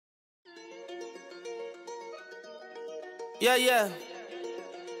Yeah, yeah.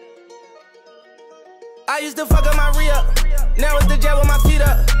 I used to fuck up my re-up. Now it's the jet with my feet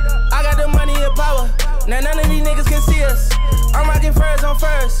up. I got the money and power. Now none of these niggas can see us. I'm rocking furs on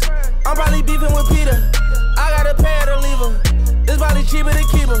furs. I'm probably beefing with Peter. I gotta pay her to leave her. It's probably cheaper to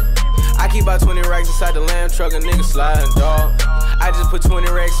keep her. I keep about 20 racks inside the lamb truck, a nigga sliding, dog. I just put 20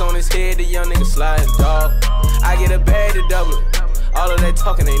 racks on his head, the young nigga sliding, dog. I get a bag to double it. All of that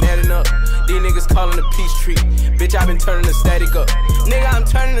talking ain't adding up. These niggas calling the peace tree. Bitch, I been turning the static up. Nigga, I'm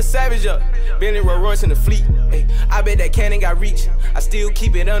turning the savage up. Bentley Rolls Royce in the fleet. Ay, I bet that cannon got reach. I still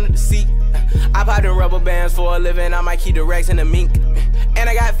keep it under the seat. I pop them rubber bands for a living. I might keep the racks in the mink. And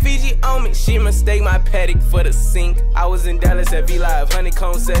I got Fiji on me. She mistake my paddock for the sink. I was in Dallas at V-Live.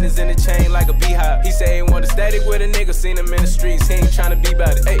 Honeycomb settings in the chain like a beehive. He say he want a static with a nigga. Seen him in the streets. He ain't tryna be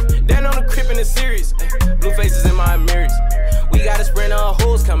about it. Ay, down on the crib in the series. Ay, blue faces in my mirrors. We got a sprint of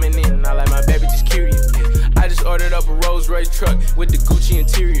hoes coming in. I like my baby just curious. I just ordered up a Rolls Royce truck with the Gucci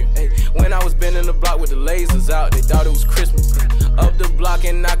interior. When I was bending the block with the lasers out, they thought it was Christmas. Up the block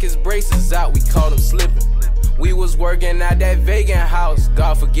and knock his braces out, we caught him slipping. We was working at that vegan house,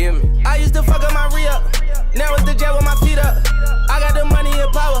 God forgive me. I used to fuck up my re-up. Now it's the jet with my feet up. I got the money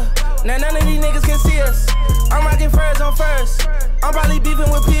and power. Now none of these niggas can see us. I'm rocking furs on furs. I'm probably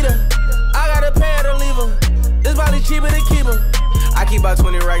beefing with Peter. I gotta pay her to leave her. It's probably cheaper to keep her. I keep about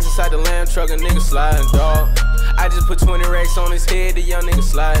 20 racks inside the lamb truck, a nigga sliding, dog. I just put 20 racks on his head, the young nigga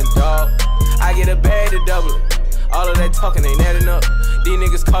sliding, dog. I get a bag to double it. All of that talking ain't adding up. These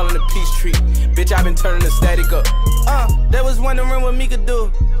niggas calling the peace tree. Bitch, I been turning the static up. That was wondering what me could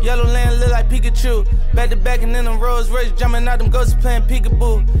do. Yellow land look like Pikachu. Back to back and then them Rolls Royce jumping out them ghosts playing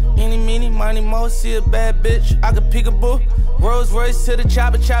peekaboo. Eeny, meeny, miny, mo, see a bad bitch, I could peekaboo. Rolls Royce to the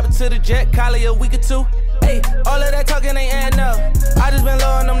chopper, chopper to the jet, collie a week or two. Hey, all of that talking ain't adding up. I just been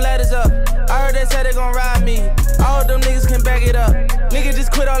lowering them ladders up. I heard they said they gon' ride me. I hope them niggas can back it up. Nigga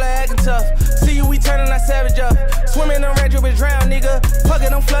just quit all that acting tough. See you, we turning that savage up. Swimming in retro with drown, nigga.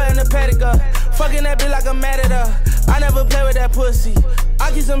 Fucking, I'm flooding the paddock up. Fucking that bitch like I'm mad at her. I never play with that pussy.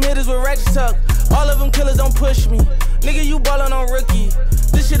 I keep some hitters with ratchet tuck. All of them killers don't push me. Nigga, you ballin' on rookie.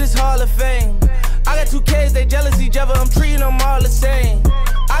 This shit is Hall of Fame. I got 2 Ks, they jealous each other. I'm treating them all the same.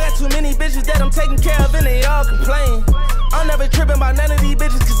 I got too many bitches that I'm taking care of and they all complain. I'm never tripping about none of these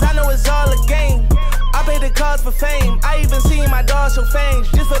bitches cause I know it's all a game. I pay the cost for fame. I even seen my dog show fangs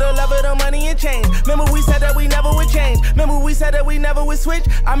just for the love of the money and change. Remember we said that we never would change. Remember we said that we never would switch.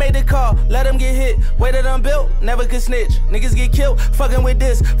 I made the call, let them get hit. Way that I'm built, never could snitch. Niggas get killed, fucking with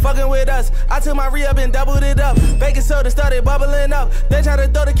this, fucking with us. I took my re-up and doubled it up. Baking soda started bubbling up. They tried to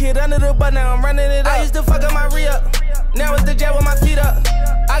throw the kid under the butt, now I'm running it up. I used to fuck up my re-up. Now it's the jet with my feet up.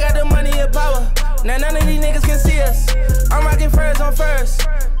 I got the money and power. Now none of these niggas can see us. I'm rocking furs on furs.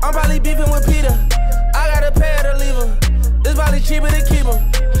 I'm probably beefing with Peter. I gotta pay her to leave her. It's probably cheaper to keep her.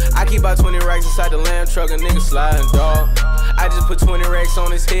 I keep about 20 racks inside the lamb truck, a nigga sliding, dog. I just put 20 racks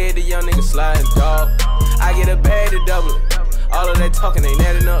on his head, the young nigga sliding, dog. I get a bag to double it. All of that talking ain't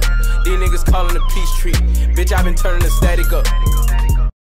adding up. These niggas calling the peace tree. Bitch, I been turning the static up.